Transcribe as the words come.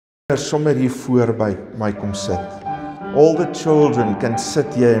sommer hier voor by my kom sit. All the children can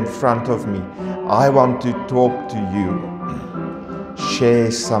sit here in front of me. I want to talk to you.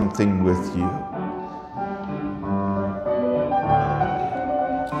 Share something with you.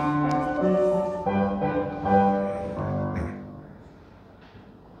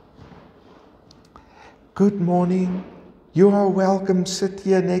 Good morning. You are welcome. Sit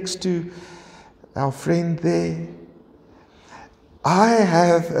here next to our friend there. I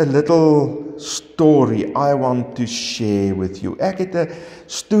have a little story I want to share with you. Ek het 'n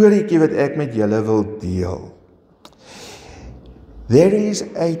storieetjie wat ek met julle wil deel. There is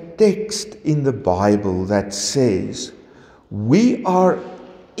a text in the Bible that says, we are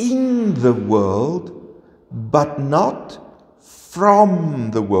in the world, but not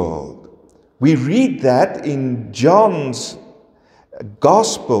from the world. We read that in John's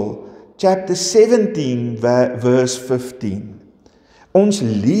Gospel, chapter 17, verse 15. Ons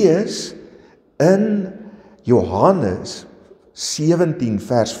lees in Johannes 17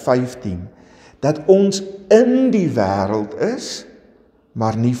 vers 15 dat ons in die wêreld is,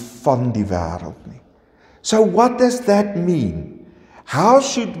 maar nie van die wêreld nie. So what does that mean? How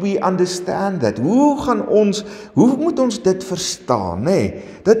should we understand that? Hoe moet ons dit verstaan, nê?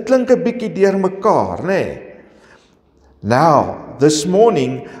 Dit klink 'n bietjie deurmekaar, nê? Now, this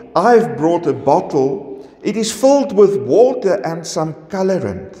morning I've brought a bottle. It is filled with water and some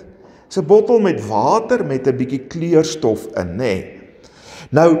colorant. It's 'n bottel met water met 'n bietjie kleurstof in, nê.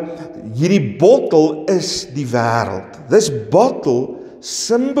 Nou, hierdie bottel is die wêreld. This bottle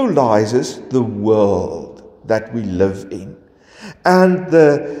symbolizes the world that we live in. And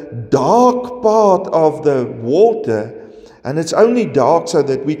the dark part of the water, and it's only dark so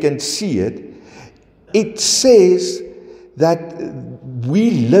that we can see it, it says that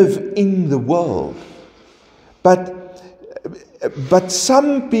we live in the world. But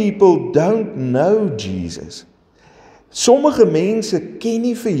some people don't know Jesus. Sommige mense ken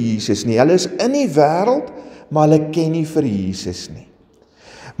nie vir Jesus nie. Hulle is in die wêreld, maar hulle ken nie vir Jesus nie.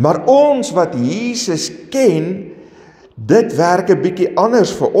 Maar ons wat Jesus ken, dit werk 'n bietjie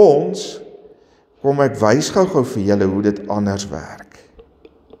anders vir ons. Kom ek wys gou vir julle hoe dit anders werk.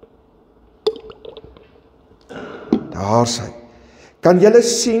 Daar sy. Kan julle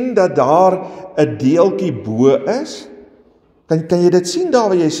sien dat daar 'n deeltjie bo is? Kan jy dit sien daar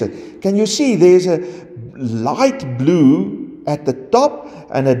waar jy sit? Can you see there's a light blue at the top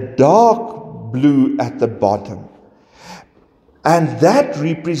and a dark blue at the bottom? And that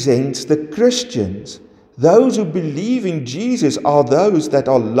represents the Christians. Those who believe in Jesus are those that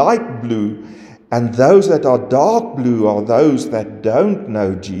are light blue, and those that are dark blue are those that don't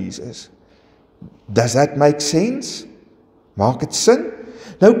know Jesus. Does that make sense? Maak dit sin?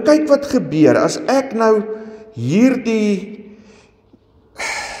 Nou kyk wat gebeur as ek nou hierdie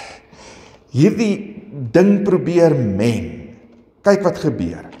ding probeer meng. Kyk wat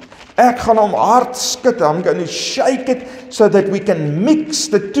gebeur. Ek gaan hom hard skud. I'm going to shake it so that we can mix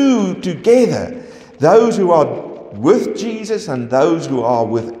the two together. Those who are with Jesus and those who are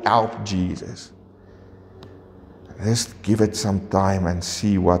without Jesus. Let's give it some time and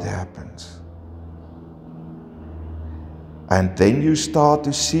see what happens. And then you start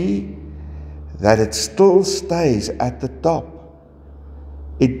to see that it still stays at the top.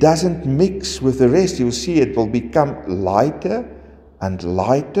 It doesn't mix with the rest. You'll see it will become lighter and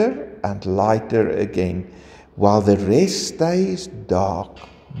lighter and lighter again, while the rest stays dark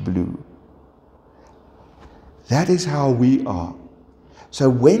blue. That is how we are. So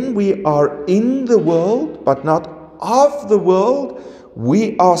when we are in the world, but not of the world,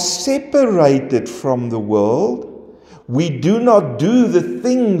 we are separated from the world. We do not do the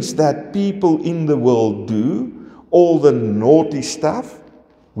things that people in the world do, all the naughty stuff.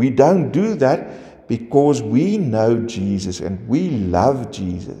 We don't do that because we know Jesus and we love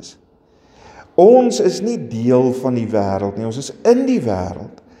Jesus. Ons is nie deel van die wêreld nie, ons is in die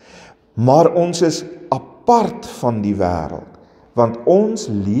wêreld, maar ons is apart van die wêreld, want ons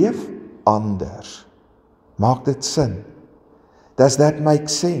leef anders. Maak dit sin? Does that make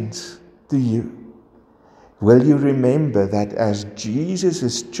sense to you? Will you remember that as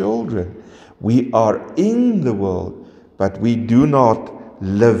Jesus' children, we are in the world, but we do not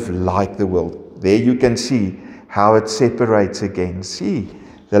live like the world. There you can see how it separates again. See,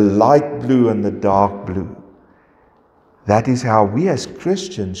 the light blue and the dark blue. That is how we as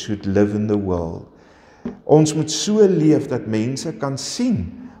Christians should live in the world. Ons moet so leef dat mense kan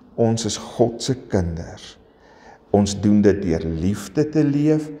sien, ons is God se kinders. Ons doen dit deur liefde te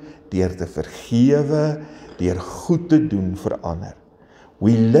leef, deur te vergewe, deur goed te doen vir ander.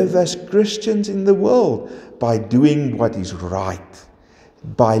 We live as Christians in the world by doing what is right.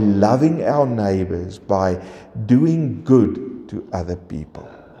 by loving our neighbors, by doing good to other people.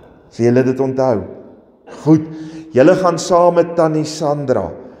 Sê julle dit onthou? Goed, julle gaan saam met Tannie Sandra,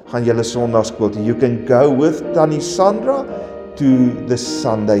 gaan julle Sondagskool toe. You can go with Tannie Sandra to the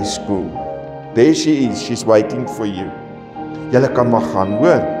Sunday school. There she is, she's waiting for you. Julle kan maar gaan,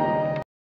 hoor.